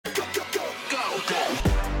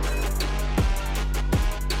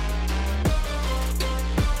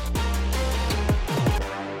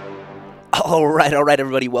All right,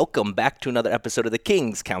 everybody. Welcome back to another episode of the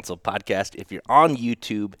King's Council podcast. If you're on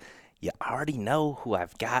YouTube, you already know who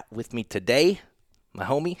I've got with me today. My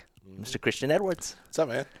homie, Mr. Christian Edwards. What's up,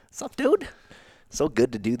 man? What's up, dude? So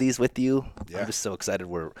good to do these with you. Yeah. I'm just so excited.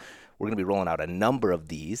 We're going to be rolling out a number of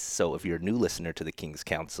these. So if you're a new listener to the King's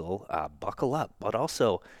Council, buckle up. But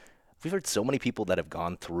also, we've heard so many people that have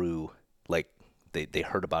gone through, like, they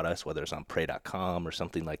heard about us, whether it's on pray.com or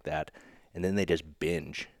something like that, and then they just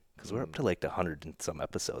binge. Because we're up to like 100 and some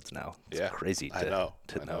episodes now. It's crazy to know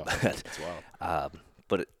that. It's wild.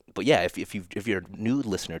 But yeah, if you're a new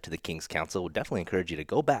listener to the King's Council, we'd definitely encourage you to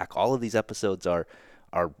go back. All of these episodes are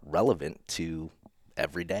relevant to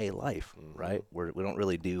everyday life, right? We don't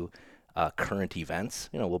really do current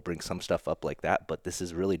events. You know, we'll bring some stuff up like that, but this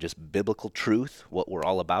is really just biblical truth, what we're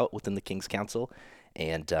all about within the King's Council.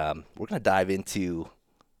 And we're going to dive into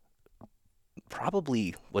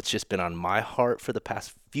probably what's just been on my heart for the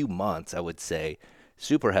past few months, I would say,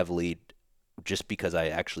 super heavily, just because I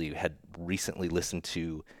actually had recently listened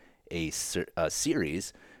to a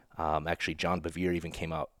series. Actually, John Bevere even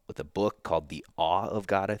came out with a book called The Awe of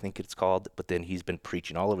God, I think it's called, but then he's been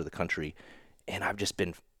preaching all over the country, and I've just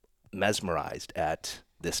been mesmerized at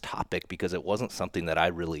this topic because it wasn't something that I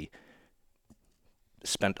really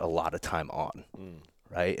spent a lot of time on,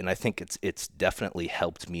 right? And I think it's definitely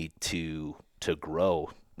helped me to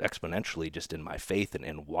grow exponentially just in my faith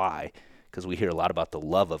and why, because we hear a lot about the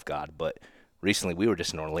love of God, but recently we were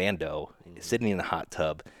just in Orlando sitting in a hot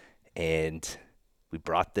tub, and we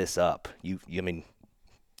brought this up.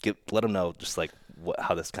 Let them know just like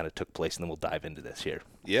how this kind of took place, and then we'll dive into this here.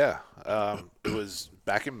 Yeah. It was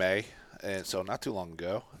back in May, and so not too long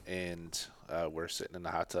ago, and we're sitting in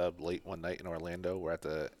the hot tub late one night in Orlando. We're at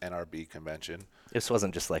the NRB convention. This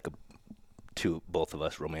wasn't just like both of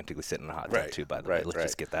us romantically sitting in a hot tub too, by the way. Let's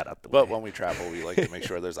just get that out the way. But when we travel, we like to make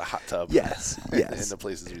sure there's a hot tub yes. in the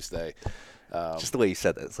places we stay. Just the way you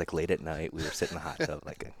said that. It's like late at night. We were sitting in the hot tub.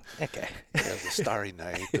 Like, okay. It was a starry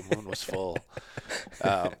night. The moon was full.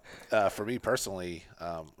 For me personally,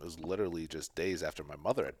 it was literally just days after my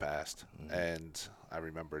mother had passed. And I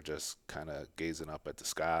remember just kind of gazing up at the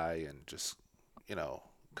sky and just,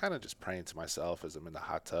 kind of just praying to myself as I'm in the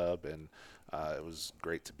hot tub. And it was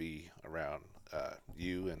great to be around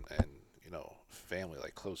you and family,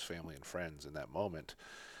 like close family and friends in that moment.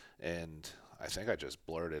 And I think I just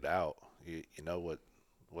blurted out, you know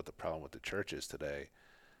what the problem with the church is today?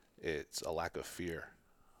 It's a lack of fear.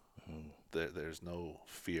 There's no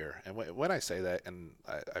fear. And when I say that, and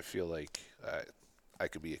I feel like I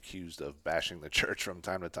could be accused of bashing the church from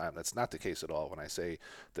time to time. That's not the case at all. When I say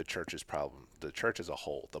the church's problem, the church as a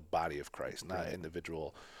whole, the body of Christ, not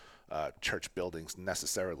individual church buildings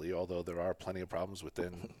necessarily, although there are plenty of problems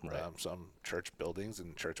within some church buildings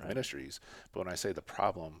and church ministries. But when I say the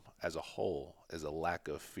problem as a whole is a lack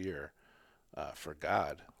of fear for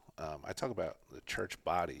God, I talk about the church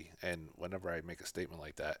body. And whenever I make a statement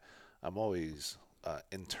like that, I'm always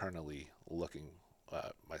internally looking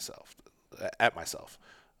at myself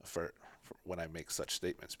for when I make such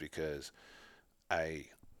statements, because I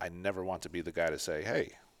never want to be the guy to say,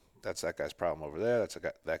 hey, that's that guy's problem over there. That's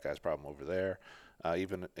that guy's problem over there.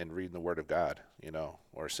 Even in reading the Word of God,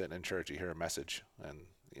 or sitting in church, you hear a message, and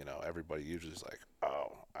everybody usually is like,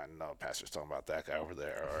 "Oh, I know, pastor's talking about that guy over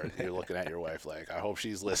there," or you're looking at your wife like, "I hope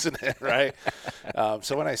she's listening," right?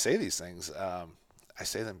 So when I say these things, I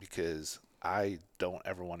say them because I don't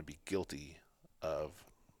ever want to be guilty of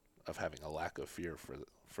having a lack of fear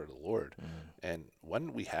for the Lord. And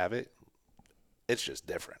when we have it, it's just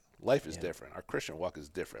different. Life is different. Our Christian walk is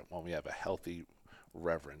different when we have a healthy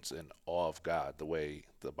reverence and awe of God, the way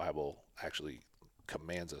the Bible actually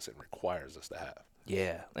commands us and requires us to have.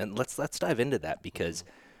 Yeah, and let's dive into that, because,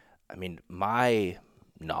 I mean, my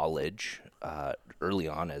knowledge early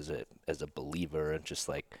on as a believer, and just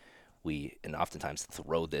like and oftentimes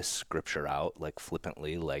throw this scripture out like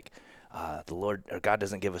flippantly, like the Lord or God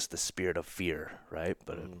doesn't give us the spirit of fear, right?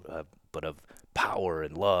 But of power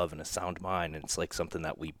and love and a sound mind. And it's like something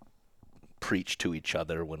that we preach to each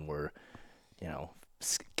other when we're,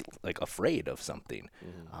 like afraid of something.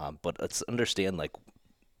 But let's understand, like,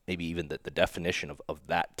 maybe even the definition of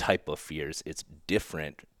that type of fears, it's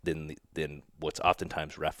different than what's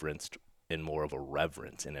oftentimes referenced in more of a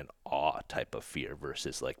reverence and an awe type of fear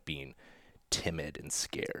versus like being timid and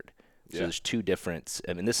scared. So there's two different,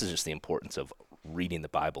 I mean, this is just the importance of reading the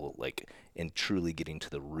Bible, like, and truly getting to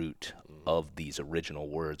the root of these original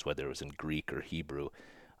words, whether it was in Greek or Hebrew.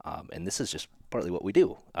 And this is just partly what we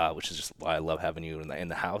do, which is just why I love having you in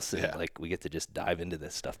the house, and like we get to just dive into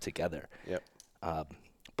this stuff together. Yep.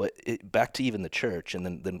 But back to even the church, and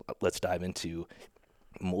then let's dive into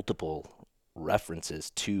multiple references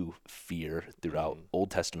to fear throughout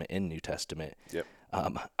Old Testament and New Testament. Yep.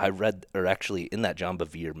 I read, or actually in that John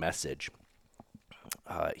Bevere message,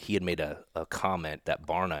 he had made a comment that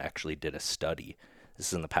Barna actually did a study. This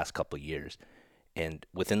is in the past couple of years. And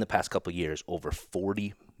within the past couple of years, over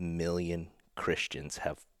 40 million Christians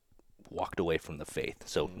have walked away from the faith,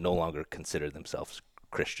 so no longer consider themselves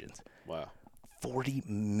Christians. Wow. 40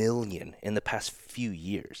 million in the past few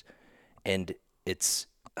years. And that's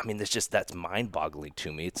mind-boggling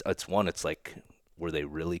to me. It's like, were they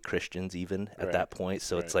really Christians even at Right. that point?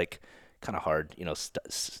 So it's Right. like kind of hard,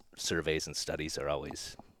 surveys and studies are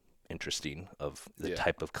always interesting of the Yeah.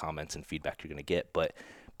 type of comments and feedback you're going to get. But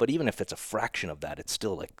even if it's a fraction of that, it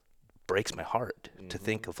still like breaks my heart to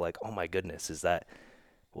think of like, oh my goodness, is that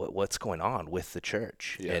what's going on with the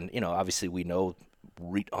church? Yeah. And, obviously we know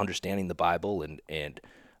understanding the Bible and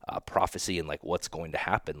prophecy and like what's going to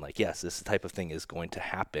happen. Like, yes, this type of thing is going to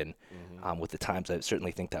happen with the times. I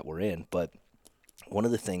certainly think that we're in. But one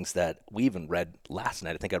of the things that we even read last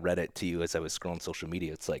night, I think I read it to you as I was scrolling social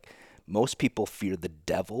media. It's like most people fear the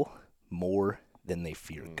devil more than they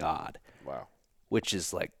fear God, Wow. which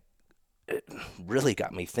is like, it really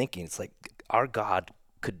got me thinking. It's like our God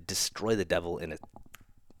could destroy the devil in a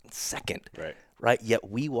second, Right. right? Yet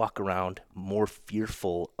we walk around more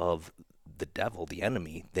fearful of the devil, the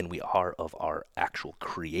enemy, than we are of our actual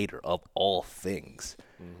creator of all things,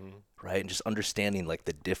 right? And just understanding like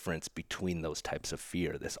the difference between those types of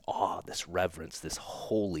fear, this awe, this reverence, this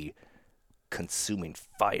holy consuming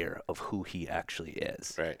fire of who he actually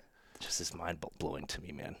is. Right. Just is mind blowing to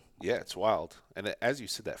me, man. Yeah, it's wild. And as you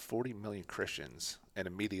said that, 40 million Christians, and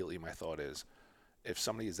immediately my thought is, if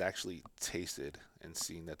somebody has actually tasted and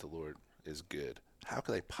seen that the Lord is good, how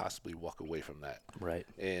could they possibly walk away from that? Right.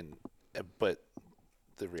 But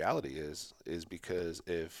the reality is because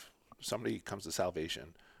if somebody comes to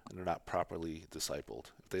salvation and they're not properly discipled,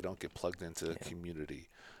 if they don't get plugged into community,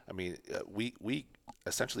 I mean, we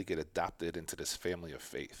essentially get adopted into this family of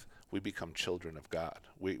faith. We become children of God.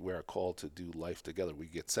 We are called to do life together. We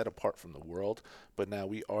get set apart from the world, but now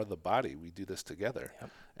we are the body. We do this together. Yep.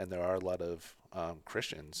 And there are a lot of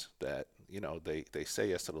Christians that, they say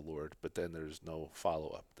yes to the Lord, but then there's no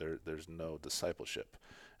follow-up. There's no discipleship.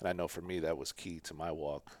 And I know for me that was key to my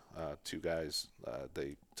walk. Two guys,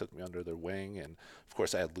 they took me under their wing. And, of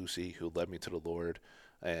course, I had Lucy, who led me to the Lord.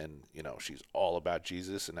 And, she's all about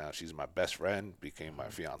Jesus. And now she's my best friend, became my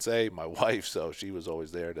fiance, my wife. So she was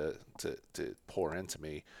always there to pour into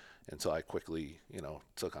me until I quickly,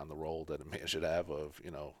 took on the role that a man should have of,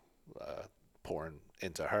 pouring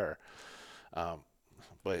into her.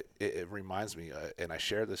 But it reminds me, and I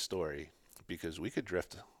share this story because we could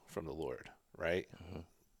drift from the Lord, right?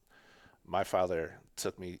 My father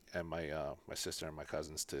took me and my sister and my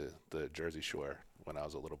cousins to the Jersey Shore when I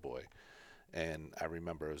was a little boy. And I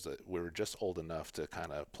remember we were just old enough to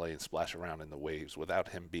kind of play and splash around in the waves without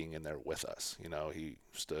him being in there with us. He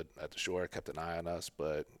stood at the shore, kept an eye on us,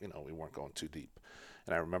 but, we weren't going too deep.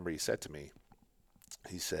 And I remember he said to me,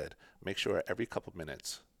 make sure every couple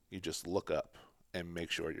minutes you just look up and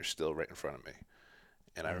make sure you're still right in front of me.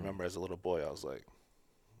 And I remember as a little boy, I was like,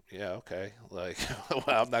 yeah, okay. Like,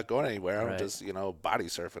 well, I'm not going anywhere. I'm Right. just, body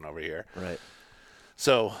surfing over here. Right.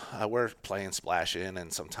 So we're playing splashing,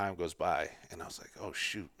 and some time goes by, and I was like, oh,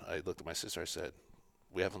 shoot. I looked at my sister. I said,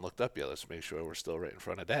 we haven't looked up yet. Let's make sure we're still right in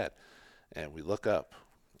front of Dad. And we look up,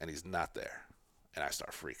 and he's not there. And I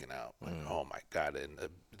start freaking out. Like, oh, my God. And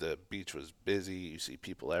the beach was busy. You see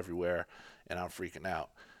people everywhere, and I'm freaking out.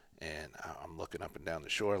 And I'm looking up and down the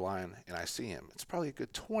shoreline, and I see him. It's probably a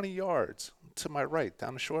good 20 yards to my right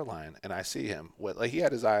down the shoreline, and I see him. Like, he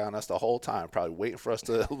had his eye on us the whole time, probably waiting for us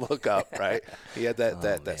to look up, right? He had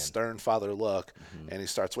that stern father look, and he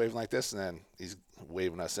starts waving like this, and then he's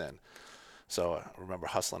waving us in. So I remember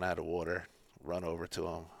hustling out of water, run over to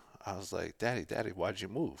him. I was like, Daddy, why'd you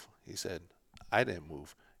move? He said, I didn't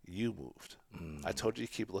move. You moved. I told you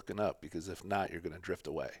to keep looking up because if not, you're going to drift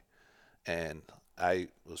away. And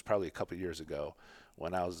it was probably a couple of years ago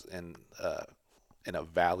when I was in a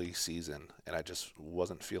valley season, and I just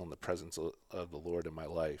wasn't feeling the presence of the Lord in my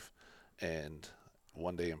life. And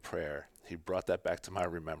one day in prayer, he brought that back to my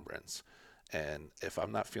remembrance. And if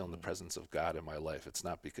I'm not feeling the presence of God in my life, it's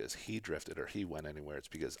not because he drifted or he went anywhere. It's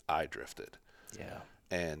because I drifted. Yeah.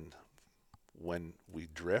 And when we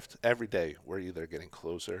drift, every day we're either getting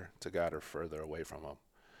closer to God or further away from him.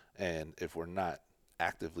 And if we're not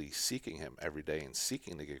actively seeking him every day and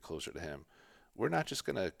seeking to get closer to him, we're not just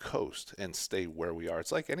going to coast and stay where we are.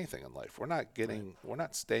 It's like anything in life. We're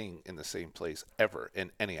not staying in the same place ever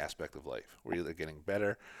in any aspect of life. We're either getting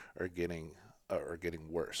better or getting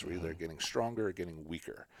worse. We're either getting stronger or getting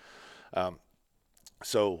weaker.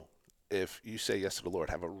 So if you say yes to the Lord,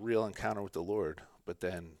 have a real encounter with the Lord, but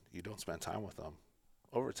then you don't spend time with them,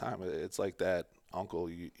 over time, it's like that uncle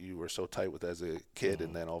you were so tight with as a kid,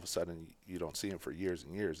 and then all of a sudden you don't see him for years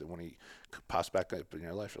and years. And when he pops back up in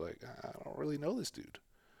your life, you're like, I don't really know this dude.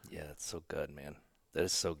 Yeah, that's so good, man. That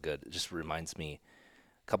is so good. It just reminds me,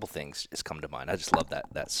 a couple things just come to mind. I just love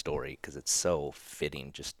that story because it's so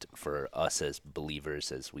fitting just for us as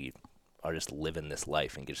believers as we are just living this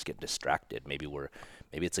life and just get distracted. Maybe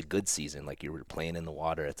it's a good season, like you were playing in the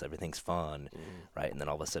water, everything's fun, right? And then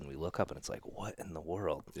all of a sudden we look up and it's like, what in the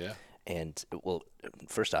world? Yeah. And well,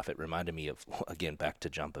 first off, it reminded me of, again, back to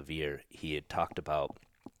John Bevere. He had talked about,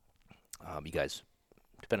 you guys,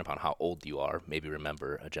 depending upon how old you are, maybe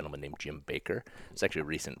remember a gentleman named Jim Baker. It's actually a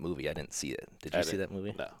recent movie. I didn't see it. Did you see that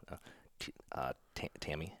movie? No.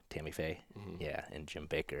 Tammy Faye, yeah, and Jim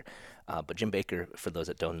Baker. But Jim Baker, for those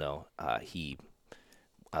that don't know, he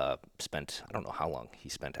spent, I don't know how long he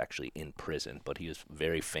spent actually in prison, but he was a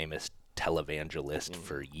very famous televangelist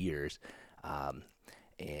for years.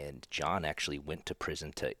 And John actually went to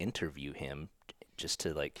prison to interview him, just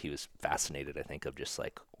to like, he was fascinated, I think, of just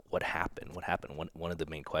like, what happened? One of the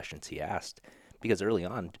main questions he asked, because early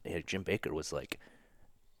on, Jim Baker was like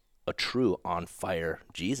a true on fire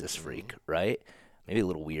Jesus freak, right? Maybe a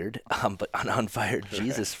little weird, but an on fire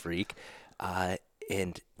Jesus freak.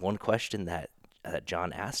 And one question that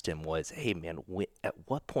John asked him was, "Hey, man, at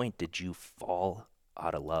what point did you fall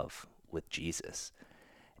out of love with Jesus?"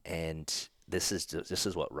 And this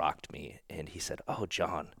is what rocked me. And he said, "Oh,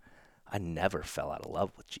 John, I never fell out of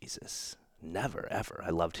love with Jesus. Never, ever. I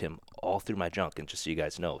loved him all through my junk." And just so you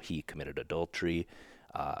guys know, he committed adultery.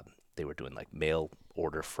 They were doing like mail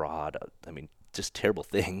order fraud. I mean, just terrible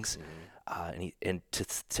things. And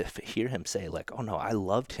to hear him say like, "Oh no, I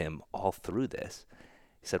loved him all through this."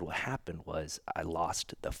 He said, "What happened was I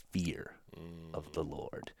lost the fear of the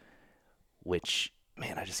Lord," which,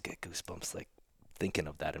 man, I just get goosebumps like thinking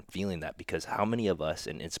of that and feeling that, because how many of us,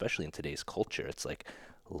 and especially in today's culture, it's like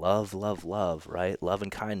love, love, love, right? Love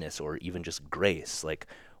and kindness, or even just grace. Like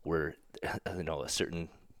we're, a certain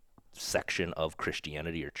section of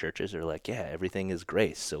Christianity or churches are like, yeah, everything is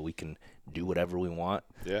grace, so we can do whatever we want,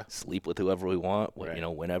 Yeah. sleep with whoever we want, Right.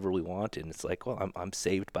 whenever we want. And it's like, well, I'm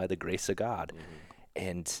saved by the grace of God.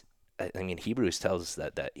 And I mean, Hebrews tells us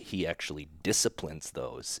that he actually disciplines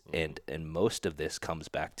those, and most of this comes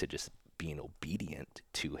back to just being obedient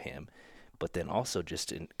to him. But then also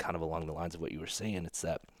just in kind of along the lines of what you were saying, it's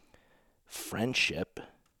that friendship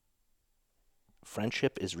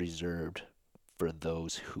is reserved for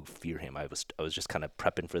those who fear him. I was just kind of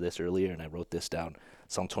prepping for this earlier, and I wrote this down.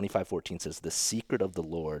 Psalm 25:14 says, "The secret of the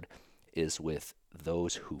Lord is with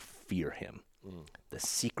those who fear him." The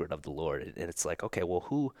secret of the Lord. And it's like, okay,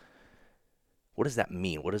 well, what does that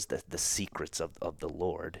mean? What is the secrets of the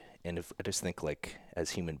Lord? And if I just think like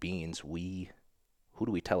as human beings, who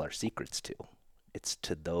do we tell our secrets to? It's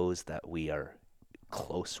to those that we are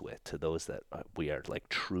close with, to those that we are like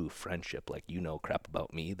true friendship. Like, crap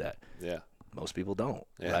about me that most people don't,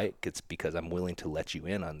 right? It's because I'm willing to let you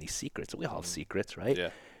in on these secrets. We all have secrets, right?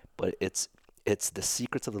 Yeah. But it's the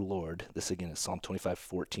secrets of the Lord. This again is Psalm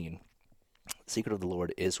 25:14. The secret of the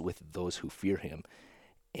Lord is with those who fear him.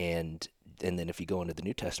 And then if you go into the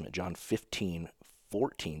New Testament, John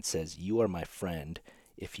 15:14 says, "You are my friend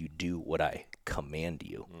if you do what I command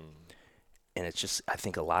you." And it's just, I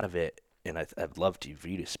think a lot of it, and I'd love for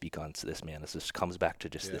you to speak on to this, man. This just comes back to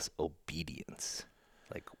just this obedience.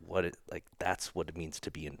 Like that's what it means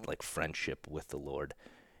to be in like friendship with the Lord.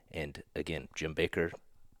 And again, Jim Baker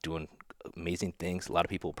doing amazing things. A lot of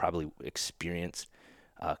people probably experienced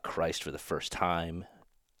Christ for the first time,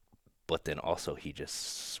 but then also he just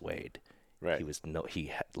swayed. Right. He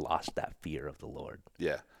had lost that fear of the Lord.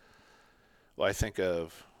 Yeah. Well, I think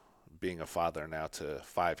of being a father now to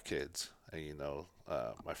 5 kids, and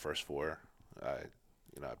my first 4, I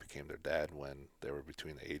became their dad when they were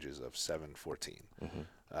between the ages of 7, 14.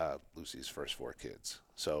 Lucy's first 4 kids,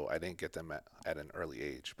 so I didn't get them at an early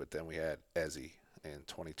age. But then we had Ezzy in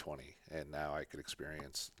 2020, and now I could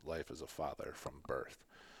experience life as a father from birth.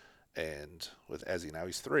 And with Ezzy now,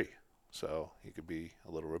 he's 3. So he could be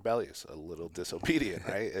a little rebellious, a little disobedient,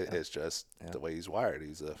 right? It's just the way he's wired.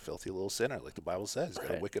 He's a filthy little sinner, like the Bible says. He's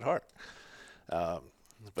got a wicked heart.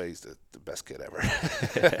 But he's the best kid ever.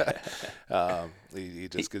 He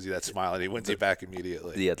just gives you that smile, and he wins you back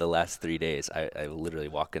immediately. Yeah, the last 3 days, I literally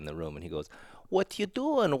walk in the room, and he goes, "What you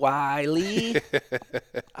doing, Wiley?"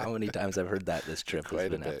 How many times I've heard that this trip has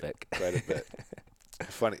been epic. Quite a bit.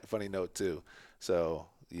 Funny note, too. So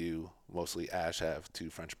you, mostly Ash, have two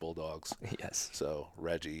French bulldogs. Yes. So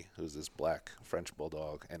Reggie, who's this black French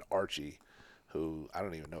bulldog, and Archie, who I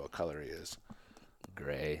don't even know what color he is.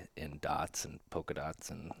 Gray and dots and polka dots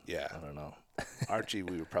and Yeah. I don't know. Archie,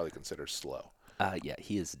 we would probably consider slow. Yeah,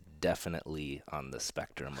 he is definitely on the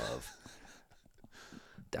spectrum of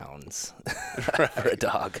downs for a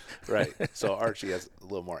dog. Right. So Archie has a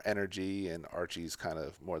little more energy, and Archie's kind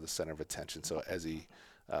of more the center of attention. So Ezzy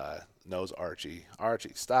knows Archie.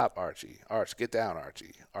 Archie, stop, Archie. Arch, get down,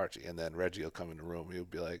 Archie. Archie. And then Reggie will come in the room. He'll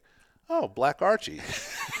be like, oh, Black Archie.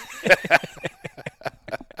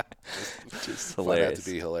 Just Find hilarious. that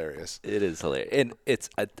to be hilarious. It is hilarious, and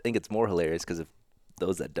I think it's more hilarious because if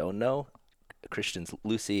those that don't know, Christian's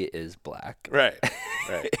Lucy is black, Right.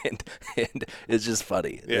 Right. and it's just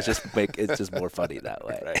funny. Yeah. It's just more funny that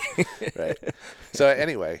way. Right. Right. So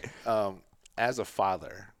anyway, as a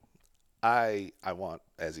father, I want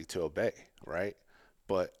Ezzy to obey, right?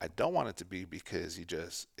 But I don't want it to be because he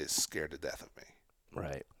just is scared to death of me.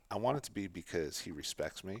 Right. I want it to be because he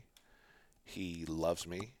respects me. He loves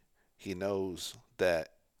me. He knows that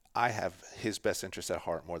I have his best interest at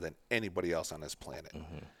heart more than anybody else on this planet.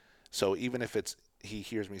 Mm-hmm. So even if he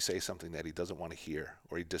hears me say something that he doesn't want to hear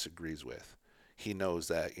or he disagrees with, he knows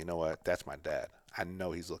that, you know what, that's my dad. I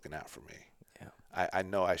know he's looking out for me. Yeah. I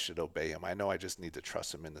know I should obey him. I know I just need to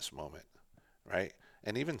trust him in this moment, right?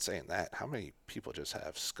 And even saying that, how many people just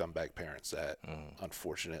have scumbag parents that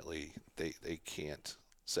unfortunately they can't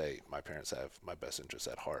say my parents have my best interests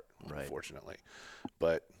at heart, Right. unfortunately.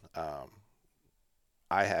 But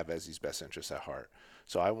I have Ezzy's best interests at heart.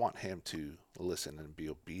 So I want him to listen and be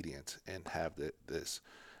obedient and have this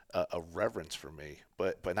a reverence for me,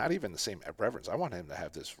 but not even the same reverence. I want him to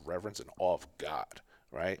have this reverence and awe of God,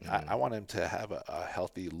 right? I want him to have a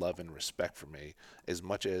healthy love and respect for me as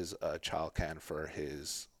much as a child can for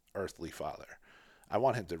his earthly father. I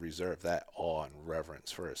want him to reserve that awe and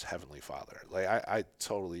reverence for his heavenly father. Like I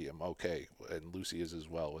totally am okay, and Lucy is as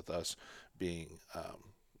well, with us being,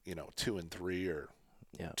 2 and 3 or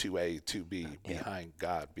Yeah. 2A, 2B behind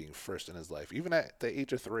God, being first in his life. Even at the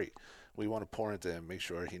age of 3, we want to pour into him, make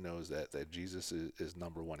sure he knows that Jesus is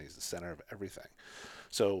number one. He's the center of everything.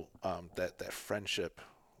 So that friendship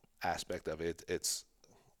aspect of it, it's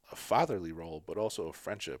a fatherly role, but also a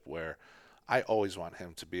friendship where I always want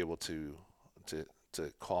him to be able to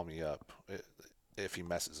call me up if he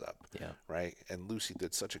messes up. Yeah. Right. And Lucy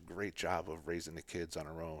did such a great job of raising the kids on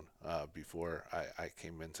her own before I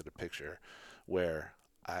came into the picture, where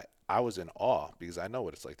I was in awe because I know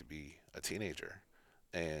what it's like to be a teenager,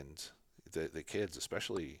 and the kids,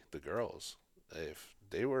 especially the girls, if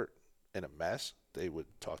they were in a mess, they would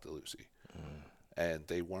talk to Lucy, and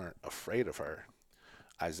they weren't afraid of her.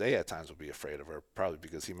 Isaiah at times would be afraid of her, probably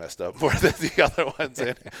because he messed up more than the other ones,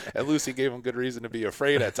 and Lucy gave him good reason to be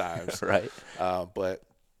afraid at times. Right. But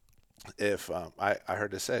if I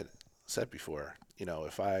heard this said before,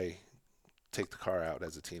 if I take the car out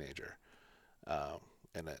as a teenager,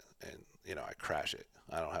 and I crash it,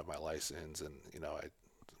 I don't have my license, and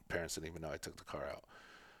parents didn't even know I took the car out.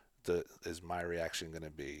 Is my reaction going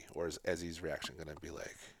to be, or is Ezzy's reaction going to be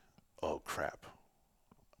like, oh crap,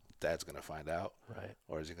 Dad's going to find out? Right.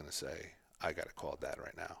 Or is he going to say, I got to call Dad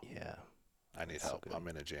right now. Yeah. I need That's so help. good. I'm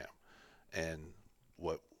in a jam. And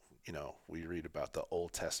what, we read about the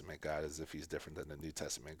Old Testament God as if he's different than the New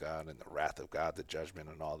Testament God, and the wrath of God, the judgment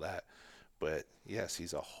and all that. But yes,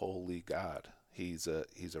 he's a holy God. He's a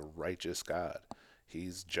righteous God.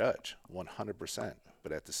 He's judge 100%.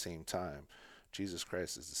 But at the same time, Jesus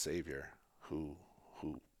Christ is the Savior who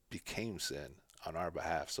became sin on our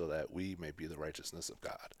behalf so that we may be the righteousness of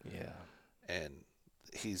God. Yeah. And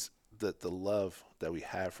he's the love that we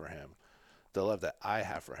have for him, the love that I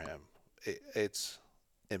have for him, it's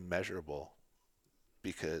immeasurable,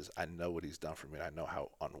 because I know what he's done for me. I know how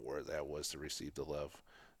unworthy I was to receive the love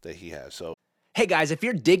that he has. So Hey guys, if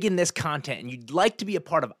you're digging this content and you'd like to be a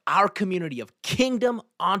part of our community of kingdom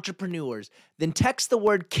entrepreneurs, then text the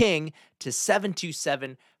word KING to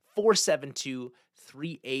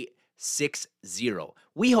 727-472-3860.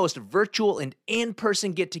 We host virtual and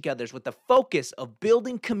in-person get-togethers with the focus of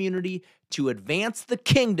building community to advance the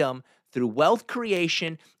kingdom through wealth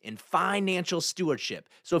creation and financial stewardship.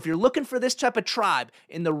 So if you're looking for this type of tribe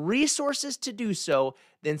and the resources to do so,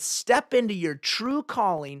 then step into your true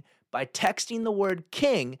calling by texting the word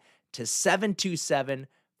KING to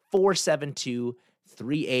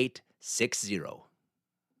 727-472-3860.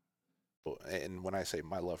 and when I say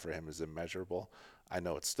my love for him is immeasurable, I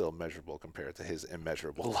know it's still measurable compared to his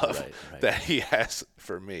immeasurable love Right. that he has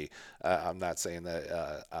for me. I'm not saying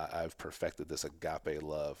that I've perfected this agape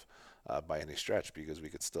love by any stretch, because we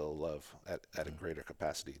could still love at a greater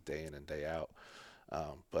capacity day in and day out.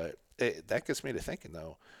 But that gets me to thinking,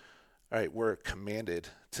 though, all right, we're commanded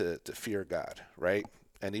to fear God, right?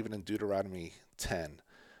 And even in Deuteronomy 10,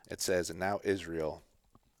 it says, "And now Israel,"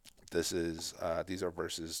 these are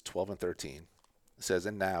verses 12 and 13. It says,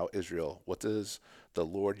 "And now Israel, what does the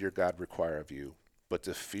Lord your God require of you, but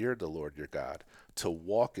to fear the Lord your God, to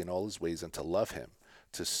walk in all his ways and to love him,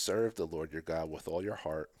 to serve the Lord your God with all your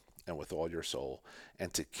heart and with all your soul,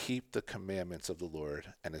 and to keep the commandments of the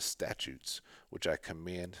Lord and his statutes, which I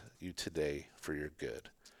command you today for your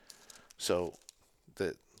good." So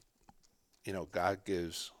that, God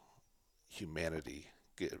gives humanity,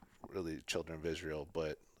 really children of Israel,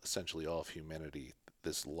 but essentially all of humanity,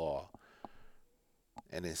 this law.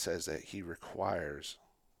 And it says that he requires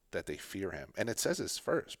that they fear him. And it says this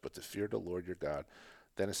first, but to fear the Lord your God.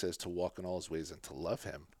 Then it says to walk in all his ways and to love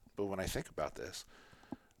him. But when I think about this,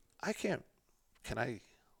 can I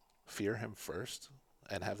fear him first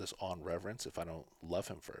and have this awe and reverence if I don't love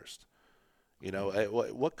him first?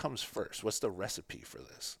 What comes first? What's the recipe for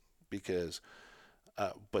this? Because,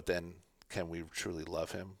 but then can we truly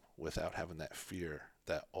love him without having that fear,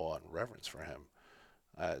 that awe and reverence for him?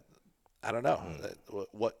 I don't know.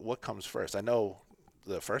 What comes first? I know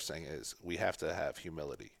the first thing is we have to have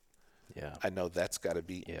humility. Yeah. I know that's got to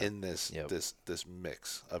be in this Yep. this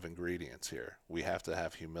mix of ingredients here. We have to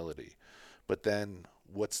have humility. But then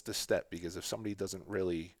what's the step? Because if somebody doesn't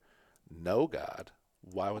really know God,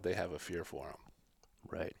 why would they have a fear for him?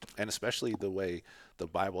 Right. And especially the way the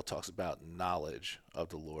Bible talks about knowledge of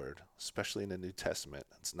the Lord, especially in the New Testament.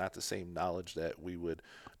 It's not the same knowledge that we would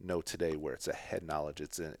know today, where it's a head knowledge.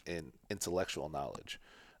 It's an intellectual knowledge.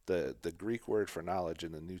 The Greek word for knowledge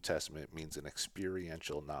in the New Testament means an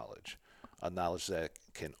experiential knowledge, a knowledge that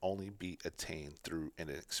can only be attained through an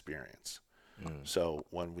experience. So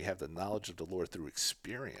when we have the knowledge of the Lord through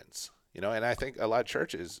experience, and I think a lot of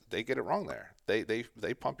churches, they get it wrong there.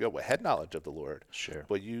 They pump you up with head knowledge of the Lord. Sure.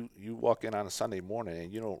 But you walk in on a Sunday morning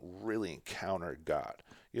and you don't really encounter God.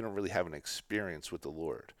 You don't really have an experience with the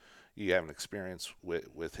Lord. You have an experience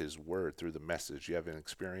with his word through the message. You have an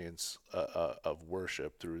experience of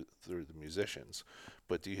worship through the musicians.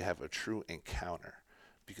 But do you have a true encounter?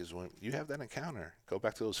 Because when you have that encounter, go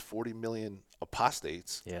back to those 40 million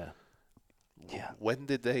apostates. Yeah. Yeah. When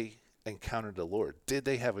did they encounter the Lord? Did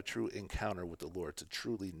they have a true encounter with the Lord, to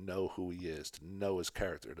truly know who he is, to know his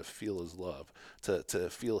character, to feel his love, to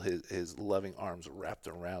feel his loving arms wrapped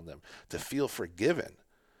around them, to feel forgiven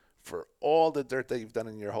for all the dirt that you've done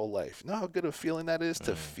in your whole life? You know how good a feeling that is,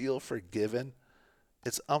 to feel forgiven?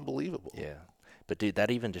 It's unbelievable. Yeah. But dude,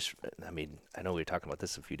 that even just, I mean, I know we were talking about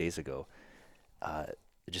this a few days ago.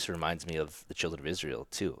 It just reminds me of the children of Israel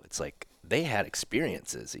too. It's like they had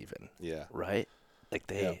experiences even. Yeah. Right? Like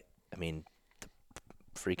they, I mean, the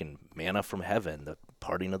freaking manna from heaven, the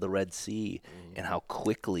parting of the Red Sea, and how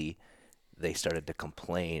quickly they started to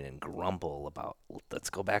complain and grumble about,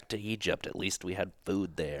 let's go back to Egypt. At least we had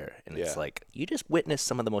food there. And it's Yeah. like, you just witnessed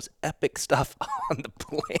some of the most epic stuff on the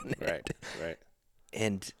planet. Right.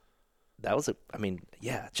 And that was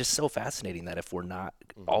just so fascinating that if we're not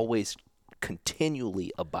always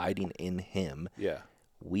continually abiding in him,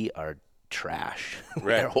 we are trash.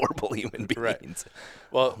 Right. We're horrible human beings. Right.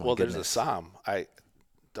 Well, my there's a goodness. psalm. I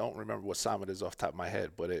don't remember what psalm it is off the top of my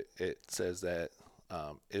head, but it says that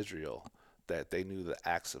Israel, that they knew the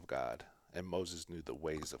acts of God, and Moses knew the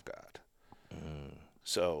ways of God.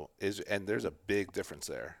 So and there's a big difference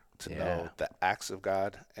there, to know the acts of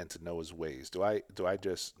God and to know his ways. Do I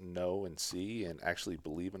just know and see and actually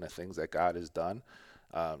believe in the things that God has done?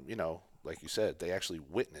 Like you said, they actually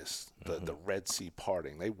witnessed the Red Sea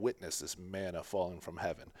parting. They witnessed this manna falling from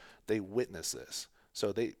heaven. They witnessed this.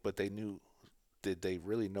 But they knew, did they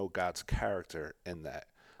really know God's character in that?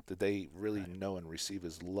 Did they really know and receive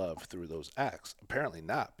his love through those acts? Apparently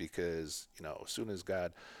not, because, as soon as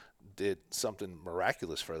God did something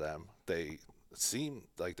miraculous for them, they seemed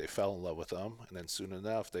like they fell in love with him, and then soon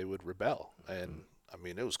enough they would rebel. And I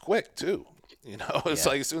mean, it was quick too. It's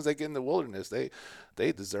like as soon as they get in the wilderness, they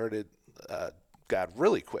deserted God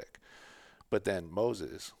really quick. But then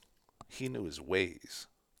Moses, he knew his ways.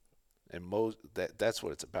 And that's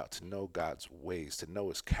what it's about, to know God's ways, to know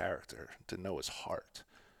his character, to know his heart.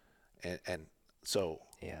 And so,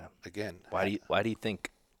 again, Why do you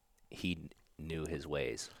think he knew his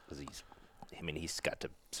ways? Because he's got to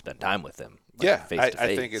spend time with him. Face to face.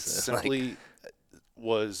 I think it's simply,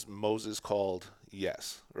 was Moses called?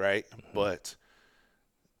 Yes, right? But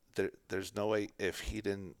there's no way, if he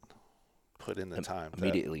didn't put in the time.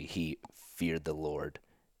 Immediately he feared the Lord,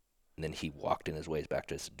 and then he walked in his ways, back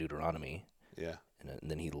to Deuteronomy. Yeah. and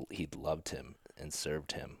then he loved him and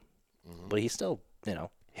served him, but he still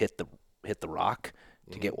hit the rock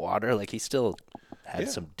to get water. Like he still had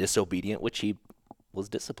some disobedient, which he was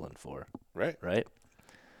disciplined for. Right. Right.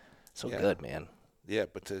 So good, man. Yeah,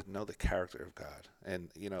 but to know the character of God. And,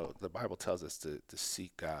 the Bible tells us to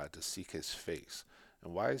seek God, to seek his face.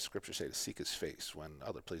 And why does Scripture say to seek his face when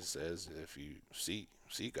other places says if you see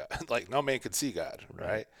God? Like, no man can see God,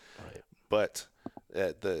 right? Right. But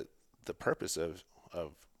the purpose of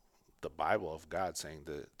the Bible, of God saying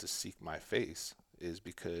to seek my face, is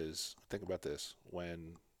because, think about this,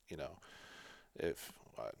 when, if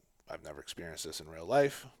I've never experienced this in real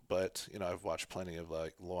life, but I've watched plenty of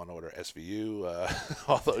like Law and Order, SVU,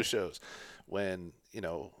 all those shows. When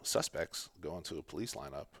suspects go into a police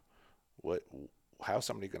lineup, how's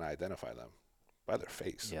somebody going to identify them? By their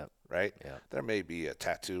face, right? Yeah. There may be a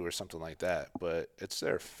tattoo or something like that, but it's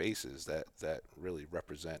their faces that really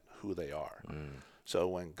represent who they are. So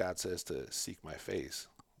when God says to seek my face,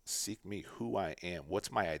 seek me, who I am,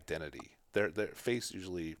 what's my identity? Their face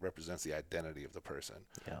usually represents the identity of the person.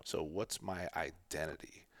 Yeah. So what's my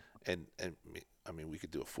identity? And I mean, we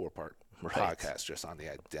could do a 4-part Right. podcast just on the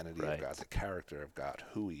identity of God, the character of God,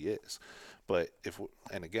 who he is. But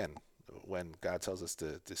and again, when God tells us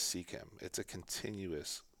to seek him, it's a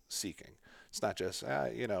continuous seeking. It's not just,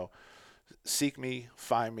 seek me,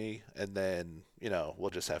 find me, and then, we'll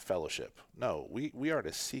just have fellowship. No, we are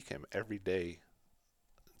to seek him every day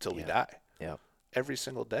till we die. Yeah. Every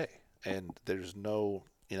single day. And there's no,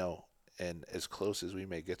 and as close as we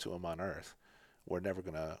may get to him on earth, we're never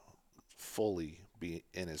going to fully be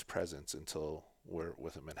in his presence until we're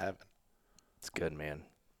with him in heaven. It's good, man.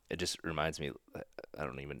 It just reminds me, I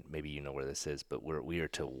don't even, maybe you know where this is, but we are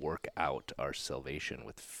to work out our salvation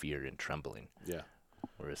with fear and trembling. Yeah.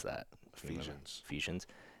 Where is that? Ephesians. Ephesians.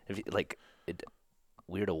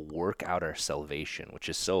 We're to work out our salvation, which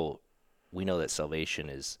is we know that salvation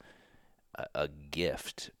is a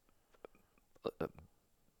gift,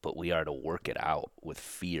 but we are to work it out with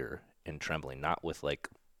fear and trembling, not with like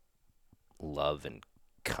love and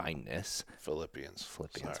kindness. Philippians.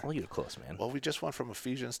 Sorry. Oh, you're close, man. Well, we just went from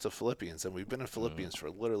Ephesians to Philippians, and we've been in Philippians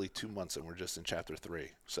for literally 2 months, and we're just in chapter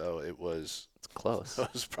 3. So it's close.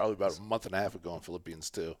 It was probably about a month and a half ago in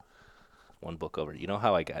Philippians 2. One book over. You know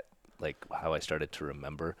how I got, how I started to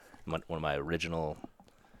remember? One of my original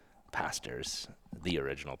pastors, the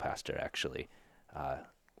original pastor actually,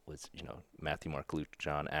 was, Matthew, Mark, Luke,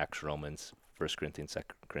 John, Acts, Romans, 1 Corinthians, 2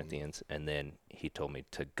 Corinthians, and then he told me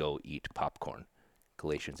to go eat popcorn.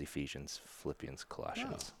 Galatians, Ephesians, Philippians,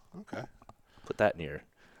 Colossians. Oh, okay. Put that in your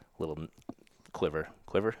little quiver.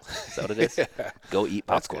 Quiver? Is that what it is? Yeah. Go eat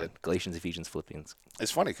popcorn. Galatians, Ephesians, Philippians.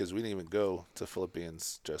 It's funny because we didn't even go to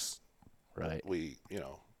Philippians. Just right. We,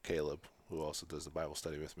 Caleb, who also does the Bible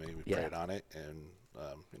study with me, we prayed on it, and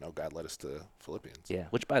God led us to Philippians. Yeah.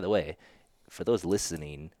 Which, by the way, for those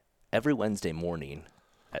listening, every Wednesday morning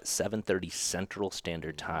at 7:30 Central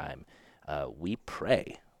Standard Time, we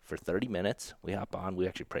pray. For 30 minutes, we hop on. We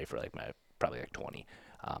actually pray for probably 20.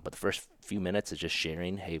 But the first few minutes is just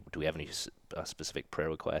sharing, hey, do we have any specific prayer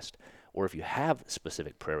request? Or if you have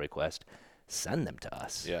specific prayer request, send them to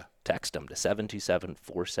us. Yeah. Text them to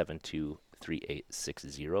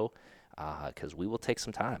 727-472-3860 because we will take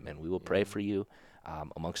some time and we will pray for you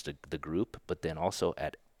amongst the group. But then also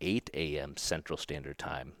at 8 a.m. Central Standard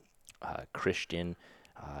Time, Christian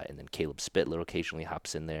and then Caleb Spittler occasionally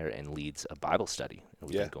hops in there and leads a Bible study. And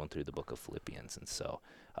we've been going through the book of Philippians. And so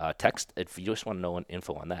text, if you just want to know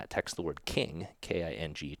info on that, text the word KING,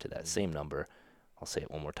 K-I-N-G, to that same number. I'll say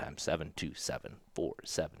it one more time,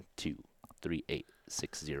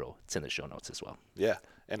 727-472-3860. It's in the show notes as well. Yeah,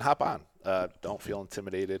 and hop on. Don't feel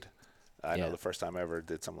intimidated. I know the first time I ever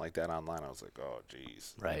did something like that online, I was like, oh,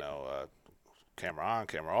 geez. Right. Camera on,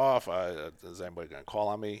 camera off. Is anybody going to call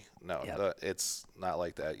on me? No, it's not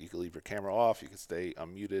like that. You can leave your camera off. You can stay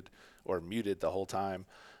unmuted or muted the whole time,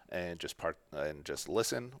 and just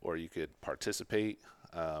listen, or you could participate.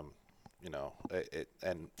 And we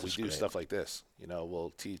do stuff like this.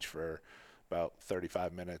 We'll teach for about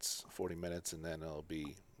 35 minutes, 40 minutes, and then it'll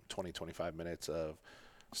be 20, 25 minutes of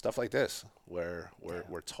stuff like this where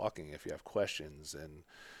we're talking. If you have questions and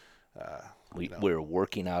we're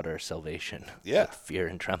working out our salvation with fear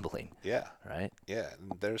and trembling. Yeah. Right? Yeah.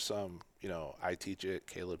 And there's some, I teach it,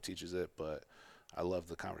 Caleb teaches it, but I love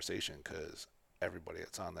the conversation because everybody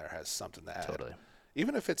that's on there has something to add. Totally.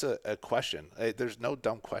 Even if it's a question, there's no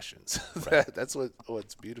dumb questions. Right. That's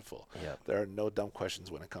what's beautiful. Yep. There are no dumb questions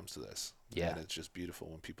when it comes to this. Yeah. And it's just beautiful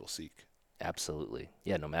when people seek. Absolutely.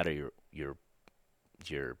 Yeah. No matter your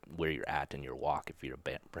where you're at in your walk, if you're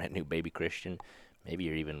a brand new baby Christian, maybe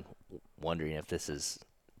you're even wondering if this is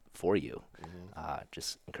for you,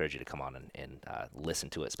 just encourage you to come on and listen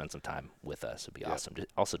to it, spend some time with us. It'd be Yep. awesome.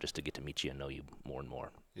 Also, just to get to meet you and know you more and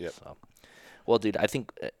more. Yep. So, well, dude, I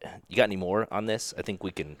think you got any more on this? I think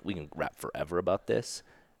we can rap forever about this,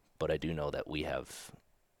 but I do know that we have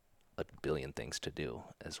a billion things to do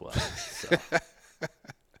as well. So,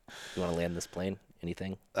 you want to land this plane?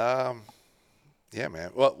 Anything? Yeah,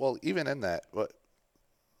 man. Well, even in that,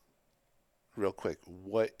 real quick,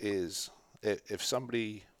 what is if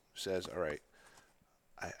somebody says, "All right,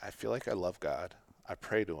 I feel like I love God, I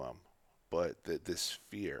pray to Him, but this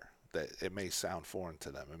fear that it may sound foreign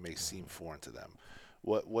to them, it may seem foreign to them.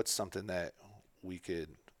 What's something that we could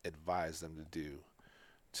advise them to do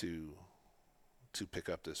to pick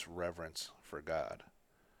up this reverence for God?"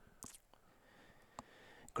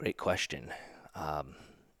 Great question. I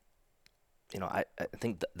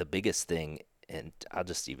think the biggest thing, and I'll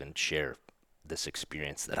just even share this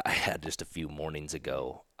experience that I had just a few mornings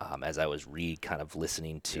ago, as I was kind of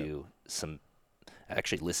listening to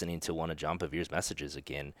listening to one of John Bevere's messages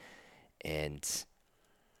again, and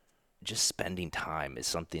just spending time is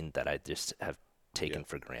something that I just have taken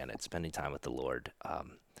for granted. Spending time with the Lord,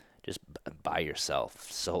 just by yourself,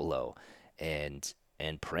 solo, and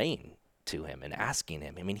praying to Him and asking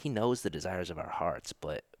Him. I mean, He knows the desires of our hearts,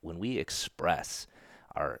 but when we express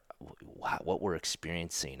what we're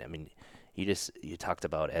experiencing, I mean, you talked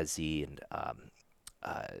about Ezzy and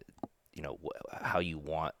how you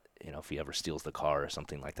want, if he ever steals the car or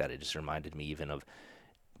something like that. It just reminded me even of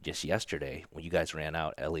just yesterday when you guys ran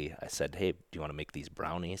out, Ellie. I said, "Hey, do you want to make these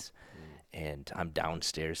brownies?" And I'm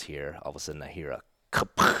downstairs here. All of a sudden, I hear a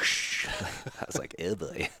kapoosh. I was like, "Eh,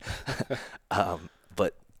 boy."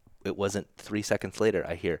 But it wasn't 3 seconds later.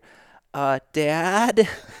 I hear, "Dad,"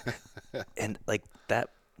 and like that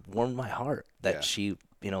warmed my heart. That Yeah. she,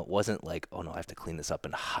 it wasn't like, "Oh no, I have to clean this up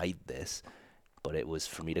and hide this," but it was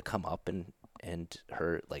for me to come up and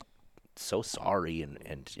her like so sorry and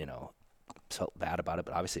felt bad about it,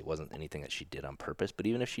 but obviously it wasn't anything that she did on purpose. But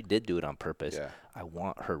even if she did do it on purpose, Yeah. I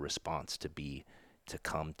want her response to be to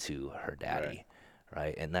come to her daddy,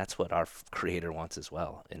 right? And that's what our Creator wants as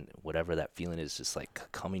well. And whatever that feeling is, just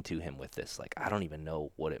like coming to Him with this, like, I don't even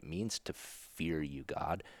know what it means to fear you,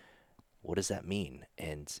 God. What does that mean?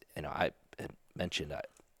 And I had mentioned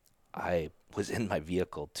I was in my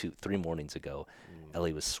vehicle 3 mornings ago.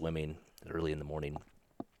 Ellie was swimming early in the morning,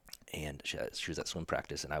 and she was at swim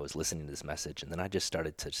practice, and I was listening to this message, and then I just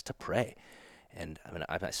started to pray. And I mean,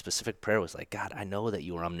 my specific prayer was like, "God, I know that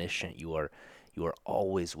you are omniscient. You are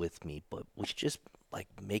always with me, but would you just like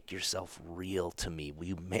make yourself real to me? Will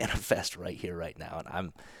you manifest right here, right now?" And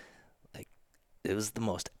I'm like, it was the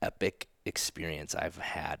most epic experience I've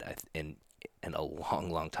had in a long,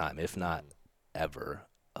 long time, if not ever,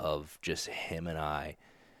 of just him and I.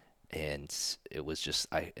 And it was just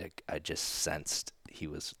I just sensed He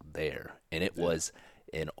was there, and it was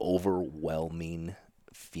an overwhelming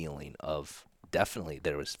feeling of, definitely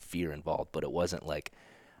there was fear involved, but it wasn't like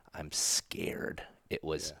I'm scared. It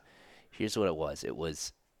was, here's what it was. It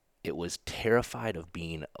was terrified of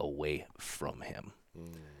being away from Him.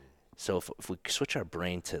 So if we switch our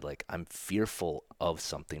brain to like, I'm fearful of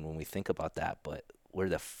something when we think about that, but where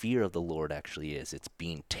the fear of the Lord actually is, it's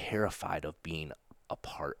being terrified of being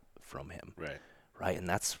apart from Him. Right. And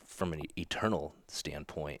that's from an eternal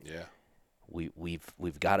standpoint. Yeah.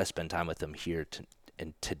 We've got to spend time with Him here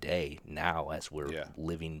and today, now, as we're Yeah.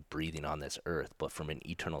 living, breathing on this earth. But from an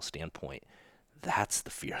eternal standpoint, that's the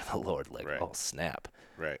fear of the Lord. Like, Right. oh snap,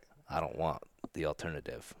 Right. I don't want the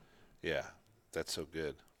alternative. Yeah. That's so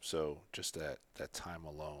good. So just that time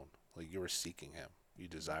alone, like you were seeking Him, you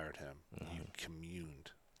desired Him, you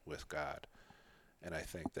communed with God, and I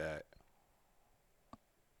think that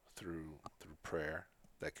through prayer,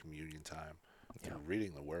 that communion time, through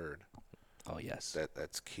reading the Word, Oh yes.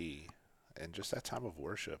 that's key, and just that time of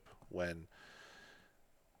worship when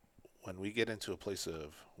we get into a place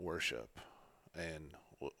of worship, and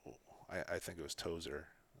I think it was Tozer,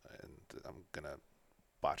 and I'm gonna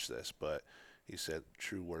botch this, but he said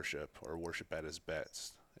true worship, or worship at its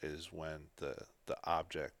best, is when the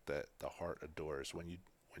object that the heart adores, when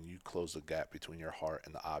you close the gap between your heart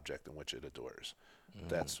and the object in which it adores.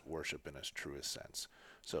 That's worship in its truest sense.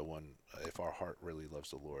 So if our heart really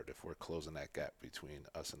loves the Lord, if we're closing that gap between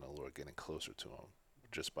us and the Lord, getting closer to Him,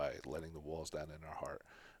 just by letting the walls down in our heart,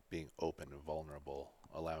 being open and vulnerable,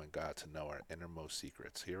 allowing God to know our innermost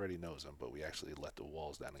secrets. He already knows them, but we actually let the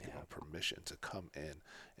walls down and give Him permission to come in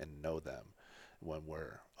and know them. When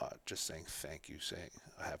we're just saying thank you, saying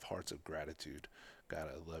I have hearts of gratitude. God,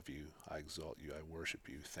 I love you. I exalt you. I worship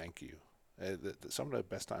you. Thank you. Some of the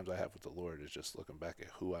best times I have with the Lord is just looking back at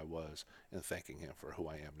who I was and thanking him for who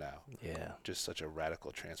I am now. Yeah. Just such a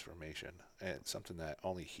radical transformation, and something that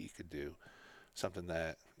only he could do, something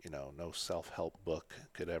that, no self-help book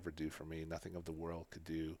could ever do for me, nothing of the world could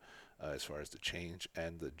do as far as the change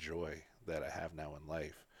and the joy that I have now in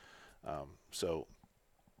life. So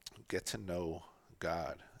get to know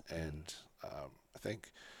God, and I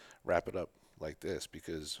think wrap it up like this,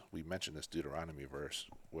 because we mentioned this Deuteronomy verse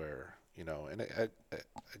where,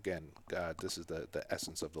 again, God, this is the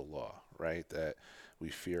essence of the law, right? That we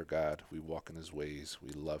fear God, we walk in his ways,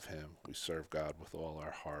 we love him, we serve God with all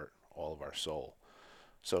our heart, all of our soul.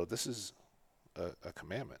 So this is a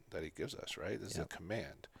commandment that he gives us, right? This is a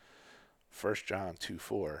command. 1 John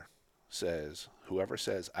 2:4 says, whoever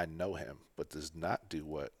says, I know him, but does not do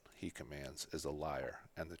what he commands is a liar,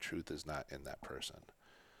 and the truth is not in that person.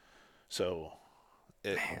 So,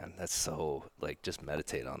 Man, that's so, just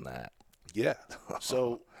meditate on that. Yeah.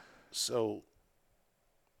 So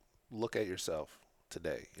look at yourself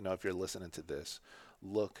today. If you're listening to this,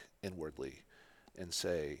 look inwardly and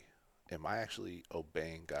say, am I actually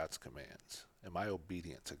obeying God's commands? Am I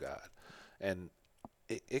obedient to God? And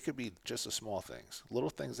it could be just the small things, little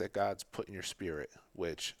things that God's put in your spirit,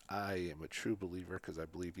 which I am a true believer because I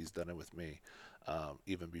believe he's done it with me.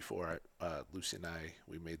 Even before Lucy and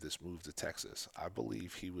we made this move to Texas, I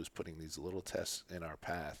believe he was putting these little tests in our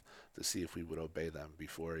path to see if we would obey them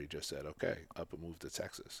before he just said, okay, up and move to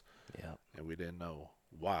Texas. Yeah. And we didn't know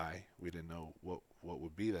why. We didn't know what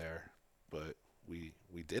would be there, but we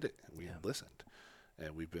did it. We listened,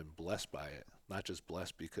 and we've been blessed by it. Not just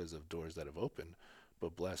blessed because of doors that have opened,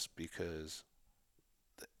 but blessed because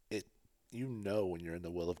when you're in the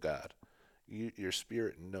will of God. Your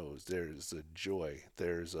spirit knows there's a joy,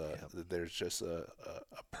 there's just a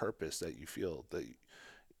purpose that you feel, that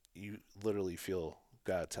you literally feel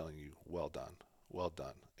God telling you, well done.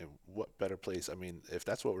 And what better place? I mean, if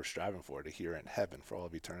that's what we're striving for, to hear in heaven for all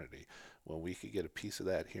of eternity, when we could get a piece of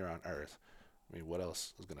that here on earth, I mean, what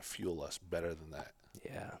else is going to fuel us better than that?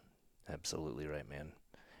 Yeah, absolutely right, man.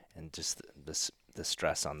 And just the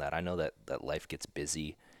stress on that. I know that life gets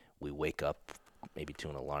busy. We wake up maybe to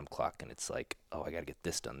an alarm clock, and it's like, oh, I got to get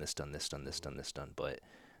this done. But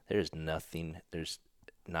there's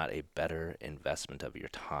not a better investment of your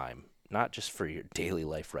time, not just for your daily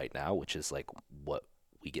life right now, which is like what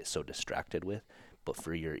we get so distracted with, but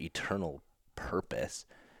for your eternal purpose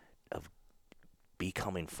of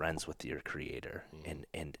becoming friends with your Creator. And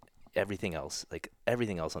everything else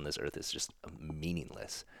on this earth is just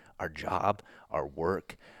meaningless. Our job, our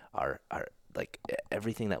work, our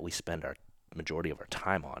everything that we spend our majority of our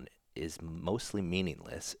time on is mostly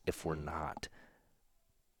meaningless if we're not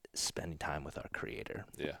spending time with our Creator.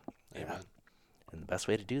 Yeah. Amen. And the best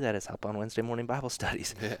way to do that is hop on Wednesday morning Bible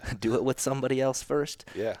studies. Yeah. Do it with somebody else first.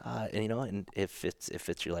 Yeah. And if it's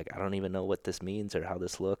you're like, I don't even know what this means or how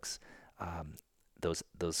this looks, those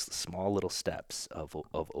small little steps of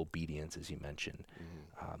obedience, as you mentioned,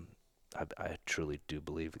 I truly do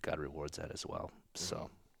believe that God rewards that as well. So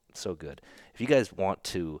good. If you guys want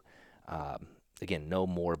to again, know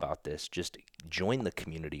more about this, just join the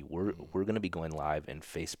community. We're going to be going live in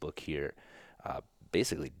Facebook here,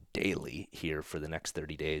 basically daily here for the next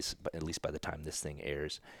 30 days, but at least by the time this thing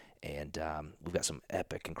airs. And we've got some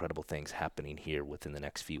epic, incredible things happening here within the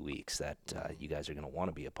next few weeks that you guys are going to want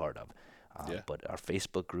to be a part of. But our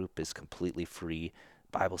Facebook group is completely free.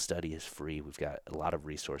 Bible study is free. We've got a lot of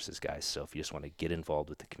resources, guys. So if you just want to get involved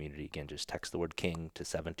with the community, again, just text the word KING to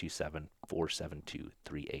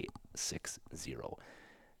 727-472-3860.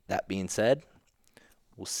 That being said,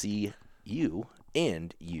 we'll see you, I'm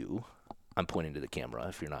pointing to the camera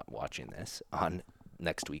if you're not watching this, on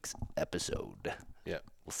next week's episode. Yeah.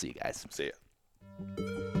 We'll see you guys. See ya.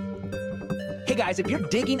 Hey guys, if you're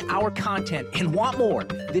digging our content and want more,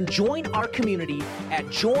 then join our community at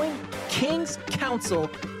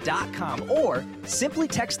joinkingscouncil.com or simply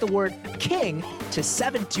text the word KING to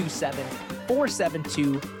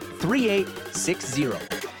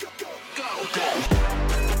 727-472-3860. Go.